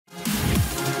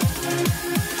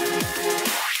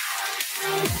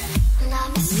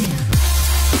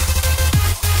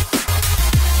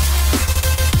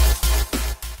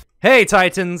Hey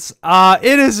Titans,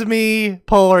 it is me,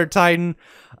 PolarTitan.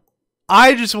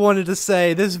 I just wanted to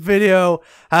say this video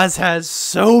has had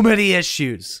so many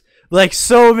issues. Like,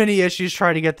 so many issues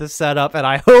trying to get this set up, and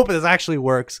I hope this actually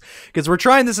works, because we're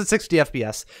trying this at 60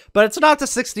 FPS, but it's not the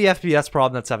 60 FPS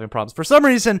problem that's having problems. For some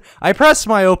reason, I pressed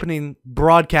my opening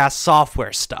broadcast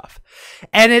software stuff,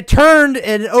 and it turned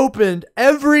and opened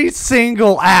every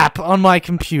single app on my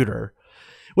computer.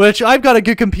 Which, I've got a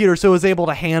good computer, so I was able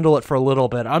to handle it for a little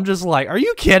bit. I'm just like, are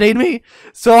you kidding me?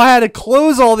 So I had to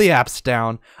close all the apps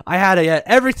down. I had to get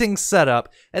everything set up.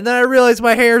 And then I realized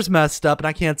my hair's messed up and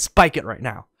I can't spike it right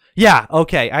now. Yeah,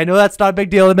 okay, I know that's not a big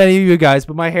deal to many of you guys,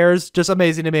 but my hair is just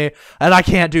amazing to me, and I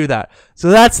can't do that. So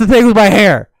that's the thing with my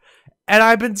hair. And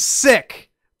I've been sick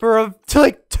for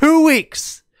like 2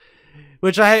 weeks.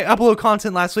 Which I uploaded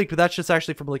content last week, but that's just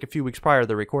actually from like a few weeks prior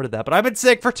that I recorded that. But I've been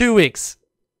sick for 2 weeks.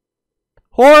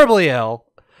 Horribly ill,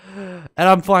 and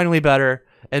I'm finally better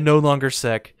and no longer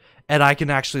sick, and I can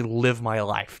actually live my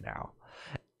life now.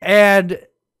 And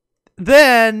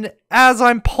then, as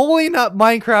I'm pulling up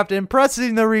Minecraft and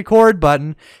pressing the record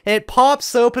button, it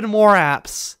pops open more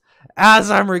apps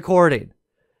as I'm recording.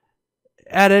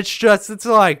 And it's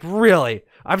like, really?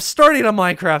 I'm starting a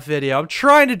Minecraft video, I'm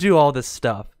trying to do all this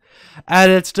stuff,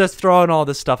 and it's just throwing all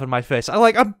this stuff in my face. I'm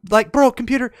like, bro,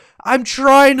 computer, I'm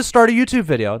trying to start a YouTube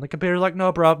video. And the computer's like,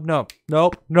 no, bro,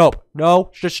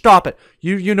 no, just stop it.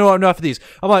 You know enough of these.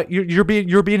 I'm like, you're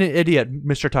being an idiot,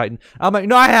 Mr. Titan. I'm like,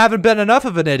 no, I haven't been enough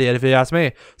of an idiot, if you ask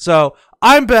me. So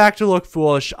I'm back to look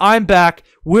foolish. I'm back.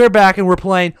 We're back, and we're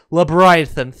playing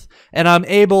Labyrinth. And I'm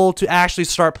able to actually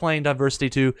start playing Diversity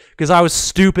 2 because I was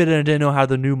stupid and I didn't know how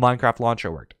the new Minecraft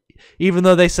launcher worked. Even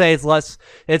though they say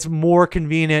it's more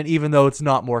convenient, even though it's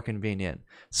not more convenient.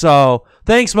 So,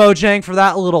 thanks Mojang for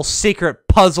that little secret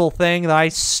puzzle thing that I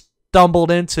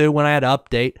stumbled into when I had to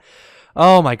update.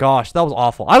 Oh my gosh, that was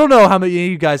awful. I don't know how many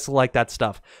of you guys like that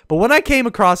stuff. But when I came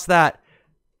across that,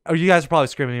 oh, you guys are probably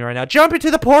screaming at me right now, jump into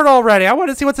the portal already. I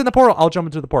want to see what's in the portal. I'll jump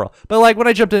into the portal. But like when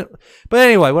I jumped in, but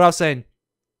anyway, what I was saying,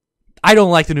 I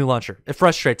don't like the new launcher. It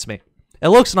frustrates me. It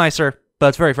looks nicer, but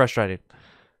it's very frustrating.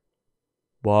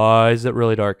 Why is it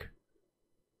really dark?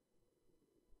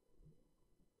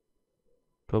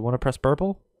 Do I want to press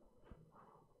purple?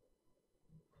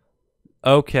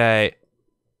 Okay.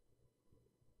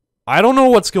 I don't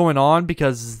know what's going on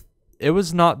because it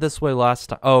was not this way last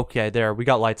time. Okay, there. We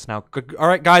got lights now. All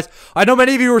right, guys. I know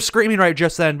many of you were screaming right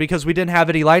just then because we didn't have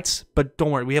any lights, but don't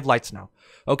worry. We have lights now.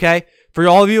 Okay? For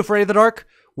all of you afraid of the dark,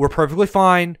 we're perfectly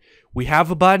fine. We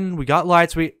have a button. We got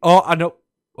lights. Oh, I know.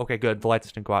 Okay, good. The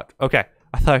lights didn't go out. Okay.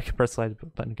 I thought I could press the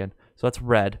button again. So that's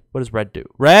red. What does red do?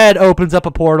 Red opens up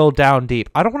a portal down deep.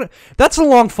 I don't want to... That's a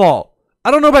long fall.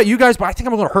 I don't know about you guys, but I think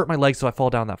I'm going to hurt my legs if I fall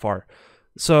down that far.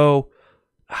 So,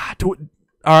 do it.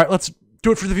 All right, let's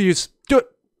do it for the views. Do it.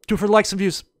 Do it for the likes and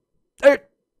views.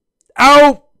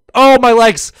 Ow! Oh, my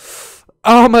legs.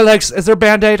 Oh, my legs. Is there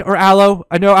Band-Aid or aloe?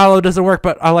 I know aloe doesn't work,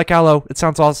 but I like aloe. It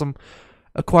sounds awesome.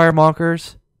 Acquire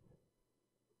markers.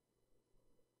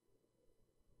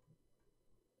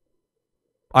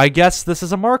 I guess this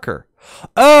is a marker.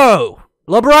 Oh!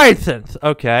 Labyrinth!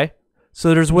 Okay.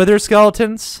 So there's wither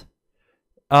skeletons.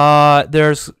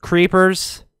 There's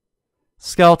creepers.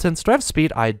 Skeletons. Do I have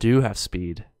speed? I do have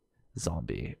speed.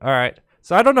 Zombie. Alright.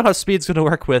 So I don't know how speed's going to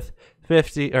work with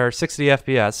 50 or 60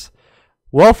 FPS.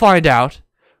 We'll find out.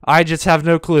 I just have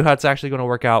no clue how it's actually going to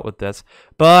work out with this.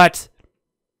 But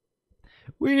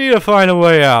we need to find a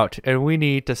way out. And we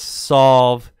need to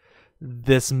solve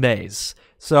this maze.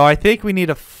 So I think we need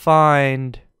to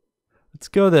find... Let's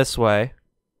go this way.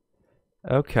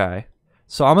 Okay.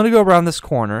 So I'm going to go around this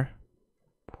corner.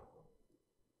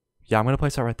 Yeah, I'm going to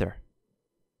place that right there.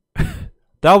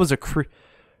 That was a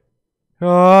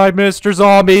Oh, Mr.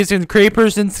 Zombies and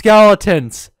creepers and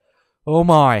skeletons. Oh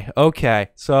my. Okay.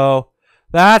 So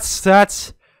that's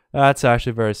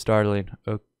actually very startling.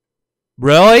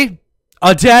 Really?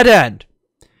 A dead end.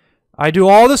 I do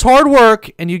all this hard work,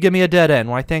 and you give me a dead end.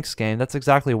 Why, thanks, game. That's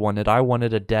exactly what I wanted. I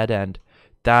wanted a dead end.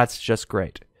 That's just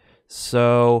great.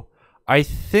 So, I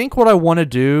think what I want to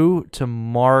do to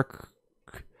mark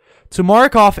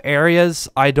off areas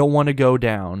I don't want to go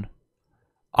down,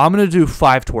 I'm going to do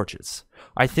 5 torches.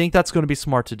 I think that's going to be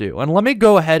smart to do. And let me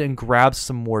go ahead and grab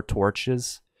some more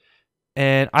torches.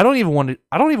 And I don't even want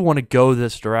to go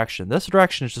this direction. This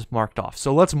direction is just marked off.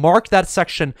 So, let's mark that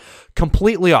section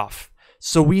completely off.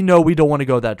 So we know we don't want to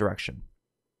go that direction.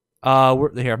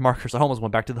 Here, markers. I almost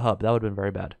went back to the hub. That would have been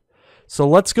very bad. So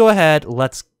let's go ahead.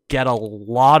 Let's get a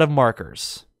lot of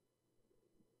markers.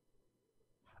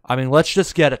 I mean, let's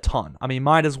just get a ton. I mean,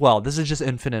 might as well. This is just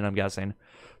infinite, I'm guessing.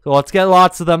 So let's get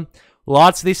lots of them.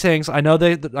 Lots of these things. I know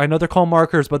they're called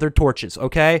markers, but they're torches.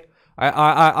 Okay.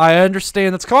 I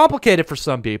understand that's complicated for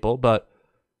some people, but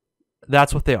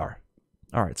that's what they are.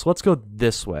 All right. So let's go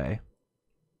this way.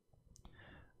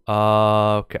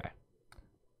 Okay.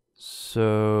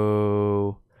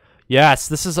 So yes,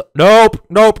 this is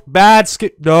nope. Bad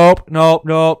skip.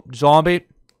 Nope. Zombie.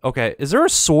 Okay. Is there a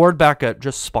sword back at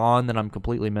just spawn that I'm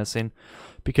completely missing?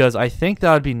 Because I think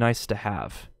that would be nice to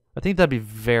have. I think that'd be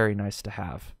very nice to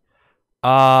have.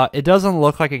 It doesn't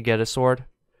look like I can get a sword.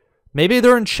 Maybe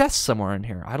they're in chests somewhere in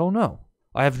here. I don't know.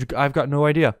 I've got no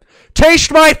idea.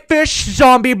 Taste my fish,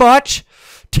 zombie butt.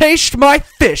 Taste my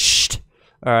fish.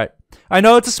 All right. I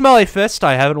know it's a smelly fist.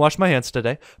 I haven't washed my hands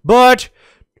today, but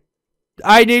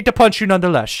I need to punch you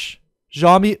nonetheless.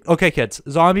 Zombie. Okay, kids.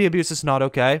 Zombie abuse is not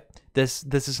okay. This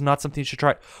is not something you should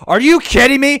try. Are you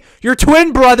kidding me? Your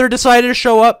twin brother decided to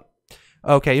show up.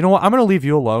 Okay, you know what? I'm gonna leave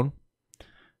you alone.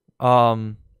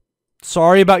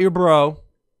 Sorry about your bro.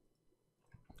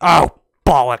 Oh,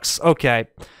 bollocks. Okay.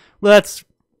 Let's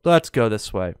go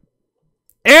this way.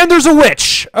 And there's a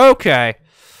witch. Okay.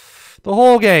 The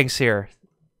whole gang's here.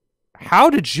 How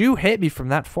did you hit me from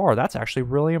that far? That's actually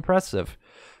really impressive.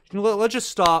 Let's just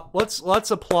stop.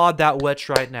 Let's applaud that witch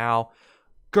right now.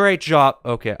 Great job.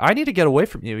 Okay, I need to get away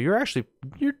from you. You're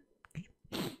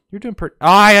doing pretty.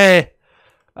 I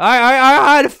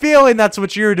had a feeling that's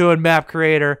what you're doing, map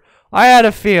creator. I had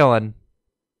a feeling.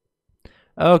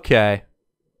 Okay.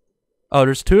 Oh,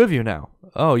 there's two of you now.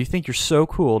 Oh, you think you're so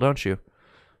cool, don't you?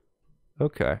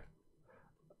 Okay.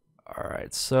 All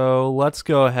right, so let's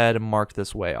go ahead and mark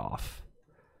this way off.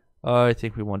 I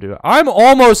think we want to do it. I'm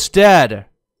almost dead.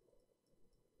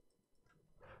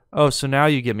 Oh, so now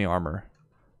you give me armor.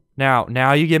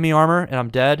 Now you give me armor and I'm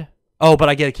dead. Oh, but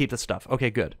I get to keep the stuff. Okay,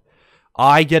 good.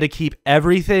 I get to keep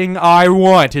everything I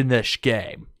want in this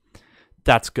game.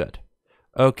 That's good.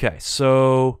 Okay,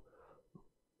 so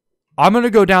I'm going to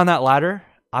go down that ladder.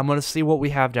 I'm going to see what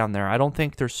we have down there. I don't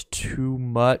think there's too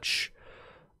much.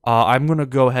 I'm going to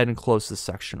go ahead and close this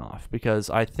section off because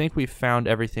I think we've found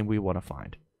everything we want to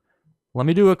find. Let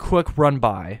me do a quick run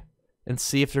by and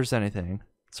see if there's anything.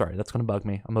 Sorry, that's going to bug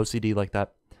me. I'm OCD like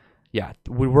that. Yeah,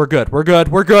 we're good. We're good.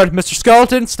 Mr.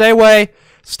 Skeleton, stay away.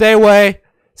 Stay away.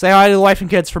 Say hi to the wife and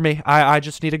kids for me. I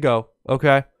just need to go.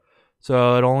 Okay?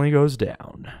 So it only goes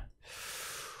down.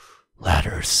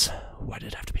 Ladders. Why did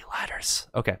it have to be ladders?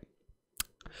 Okay.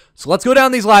 So let's go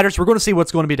down these ladders. We're going to see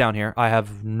what's going to be down here. I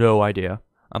have no idea.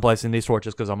 I'm placing these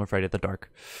torches because I'm afraid of the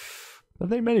dark. I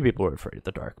think many people are afraid of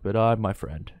the dark, but I, my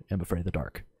friend, am afraid of the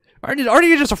dark. Aren't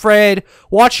you just afraid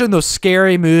watching those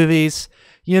scary movies?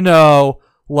 You know,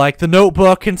 like The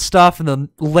Notebook and stuff in the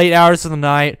late hours of the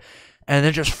night, and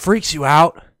it just freaks you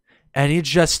out, and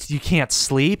you can't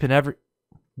sleep, and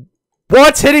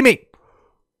What's hitting me?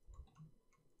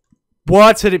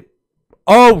 What's hitting?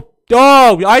 Oh,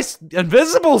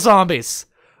 invisible zombies.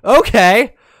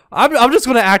 Okay. I'm just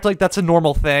going to act like that's a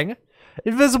normal thing.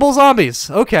 Invisible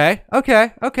zombies. Okay. I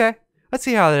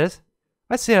see how it is.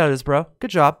 Bro.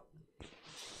 Good job.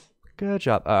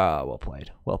 Well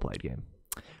played. Well played, game.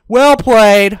 Well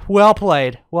played.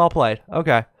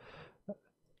 Okay.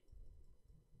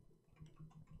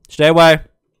 Stay away.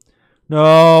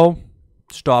 No.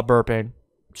 Stop burping.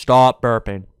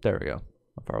 There we go.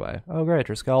 How far away? Oh, great.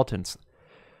 There's skeletons.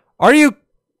 Are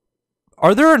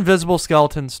there invisible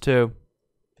skeletons too?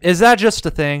 Is that just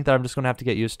a thing that I'm just going to have to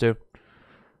get used to?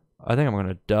 I think I'm going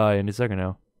to die any second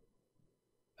now.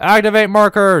 Activate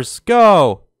markers.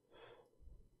 Go.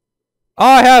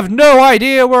 I have no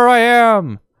idea where I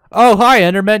am. Oh, hi,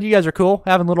 Enderman. You guys are cool.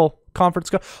 Having a little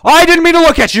conference. I didn't mean to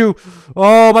look at you.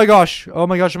 Oh, my gosh. Stay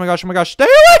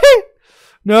away.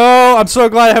 No, I'm so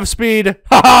glad I have speed.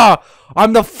 Haha.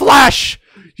 I'm the Flash.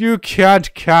 You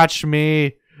can't catch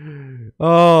me.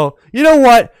 Oh, you know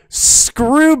what?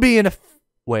 Screw being a...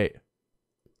 Wait.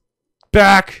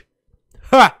 Back.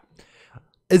 Ha!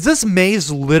 Is this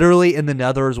maze literally in the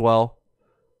nether as well?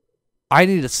 I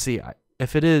need to see.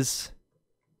 If it is...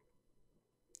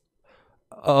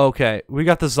 Okay, we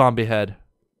got the zombie head.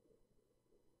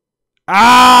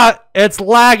 Ah! It's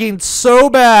lagging so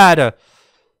bad!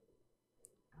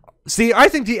 See, I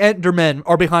think the Endermen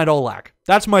are behind all lag.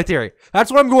 That's my theory.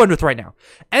 That's what I'm going with right now.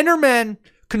 Endermen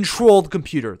control the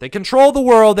computer. They control the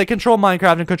world, they control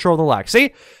Minecraft, and control the lag.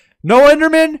 See? No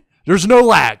Enderman, there's no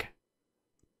lag.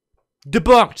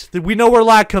 Debunked. We know where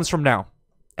lag comes from now.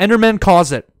 Endermen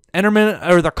cause it. Endermen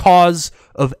are the cause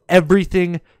of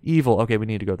everything evil. Okay, we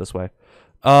need to go this way.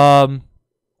 So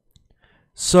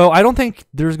I don't think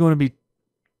there's going to be...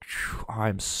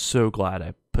 I'm so glad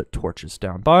I put torches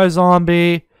down. Bye,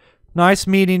 zombie. Nice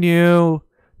meeting you.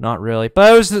 Not really.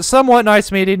 But it was somewhat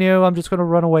nice meeting you. I'm just going to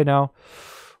run away now.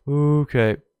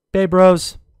 Okay. Hey,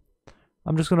 bros.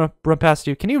 I'm just going to run past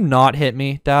you. Can you not hit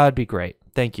me? That would be great.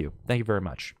 Thank you. Thank you very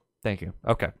much. Thank you.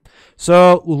 Okay.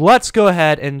 So let's go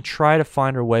ahead and try to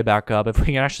find our way back up if we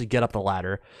can actually get up the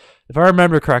ladder. If I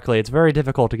remember correctly, it's very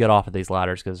difficult to get off of these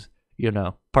ladders because, you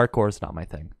know, parkour is not my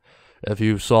thing. If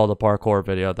you saw the parkour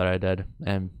video that I did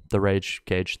and the rage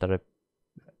cage that I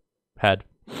had.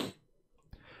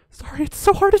 Sorry, it's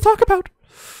so hard to talk about.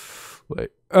 Wait.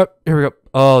 Here we go.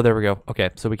 Oh, there we go. Okay,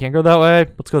 so we can't go that way.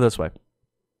 Let's go this way.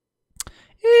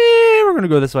 And we're going to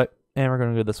go this way. And we're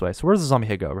going to go this way. So where's the zombie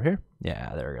head go? Over here?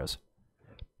 Yeah, there it goes.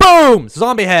 Boom!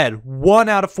 Zombie head. 1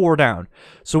 out of 4 down.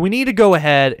 So we need to go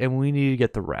ahead and we need to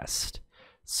get the rest.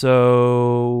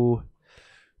 So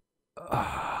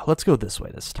let's go this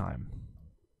way this time.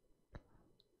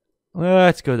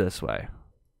 Let's go this way.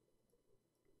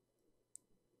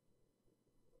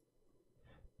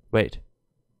 Wait.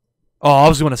 Oh, I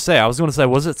was going to say,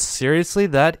 was it seriously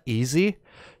that easy?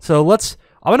 So I'm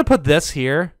going to put this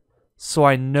here so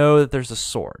I know that there's a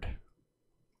sword.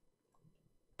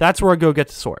 That's where I go get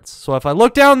the swords. So if I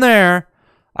look down there,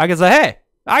 I can say, hey,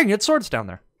 I can get swords down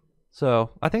there. So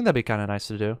I think that'd be kind of nice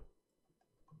to do.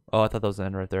 Oh, I thought that was the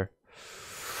end right there.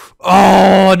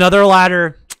 Oh, another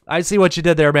ladder. I see what you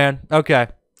did there, man. Okay.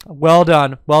 Well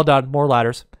done. Well done. More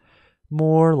ladders.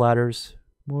 More ladders.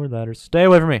 More ladders. Stay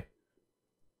away from me.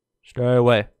 Stay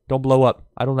away. Don't blow up.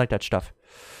 I don't like that stuff.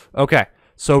 Okay.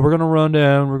 So we're going to run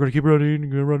down. We're going to keep running.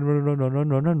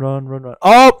 Run.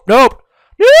 Oh, nope.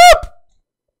 Nope.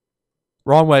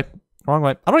 Wrong way. Wrong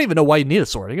way. I don't even know why you need a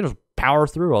sword. You can just power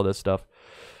through all this stuff.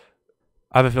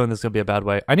 I have a feeling this is going to be a bad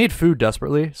way. I need food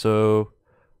desperately, so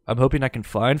I'm hoping I can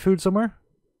find food somewhere.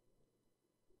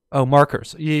 Oh,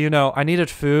 markers. You know, I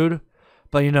needed food,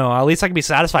 but you know, at least I can be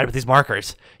satisfied with these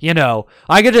markers. You know,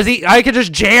 I could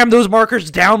just jam those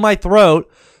markers down my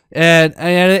throat, and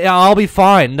I'll be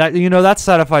fine. That, you know, that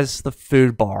satisfies the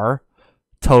food bar.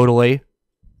 Totally.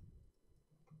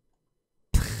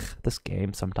 This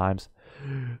game sometimes.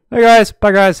 Hey guys,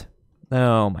 bye guys.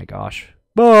 Oh my gosh.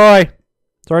 Bye.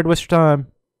 Sorry to waste your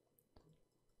time.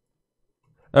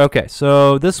 Okay,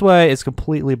 so this way is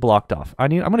completely blocked off. I'm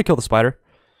gonna kill the spider.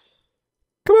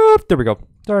 Come on, there we go.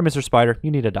 Sorry, Mr. Spider, you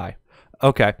need to die.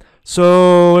 Okay,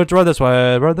 so let's run this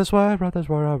way, run this way, run this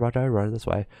way, run this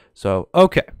way. So,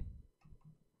 okay.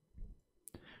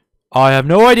 I have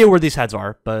no idea where these heads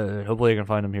are, but hopefully I can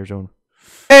find them here soon.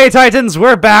 Hey Titans,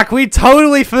 we're back. We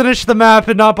totally finished the map,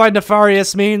 and not by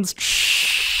nefarious means.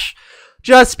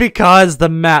 Just because the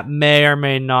map may or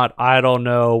may not, I don't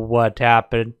know what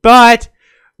happened. But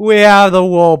we have the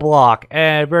wool block,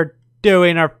 and we're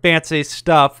doing our fancy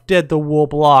stuff. Did the wool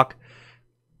block.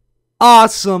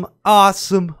 Awesome,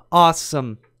 awesome,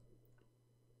 awesome.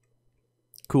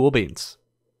 Cool beans.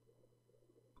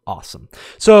 Awesome.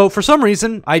 So, for some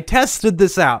reason, I tested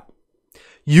this out.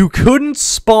 You couldn't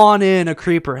spawn in a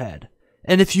creeper head.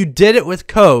 And if you did it with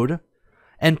code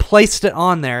and placed it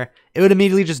on there, it would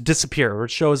immediately just disappear or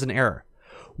show as an error.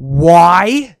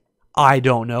 Why? I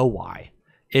don't know why.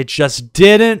 It just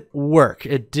didn't work.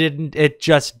 It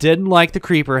just didn't like the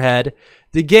creeper head.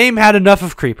 The game had enough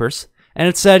of creepers, and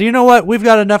it said, you know what? We've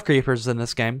got enough creepers in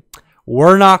this game.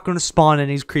 We're not going to spawn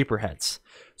any creeper heads.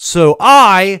 So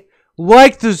I,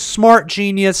 like the smart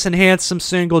genius and handsome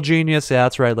single genius, yeah,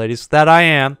 that's right, ladies, that I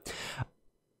am,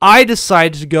 I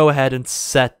decided to go ahead and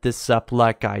set this up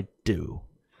like I do.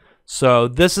 So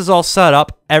this is all set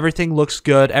up. Everything looks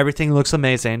good. Everything looks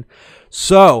amazing.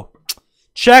 So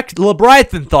check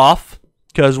Labyrinth off,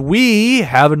 because we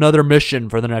have another mission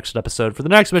for the next episode. For the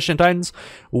next mission, Titans,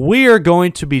 we are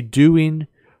going to be doing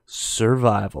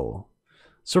survival.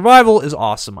 Survival is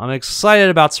awesome. I'm excited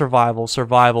about survival.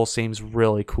 Survival seems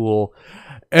really cool.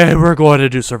 And we're going to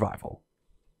do survival.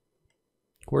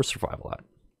 Where's survival at?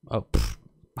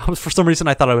 Oh, for some reason,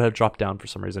 I thought I would have dropped down for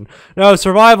some reason. No,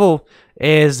 survival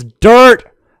is dirt,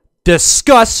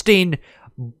 disgusting,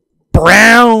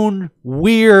 brown,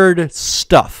 weird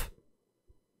stuff.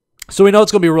 So we know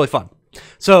it's going to be really fun.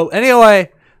 So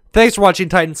anyway, thanks for watching,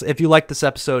 Titans. If you like this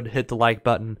episode, hit the like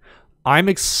button. I'm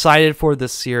excited for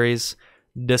this series,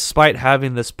 despite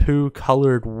having this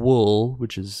poo-colored wool,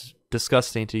 which is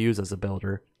disgusting to use as a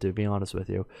builder, to be honest with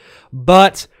you.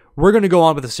 But we're going to go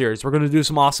on with the series. We're going to do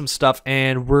some awesome stuff,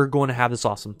 and we're going to have this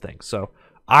awesome thing. So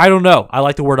I don't know. I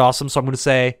like the word awesome, so I'm going to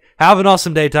say have an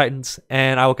awesome day, Titans,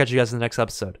 and I will catch you guys in the next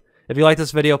episode. If you like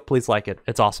this video, please like it.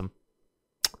 It's awesome.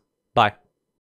 Bye.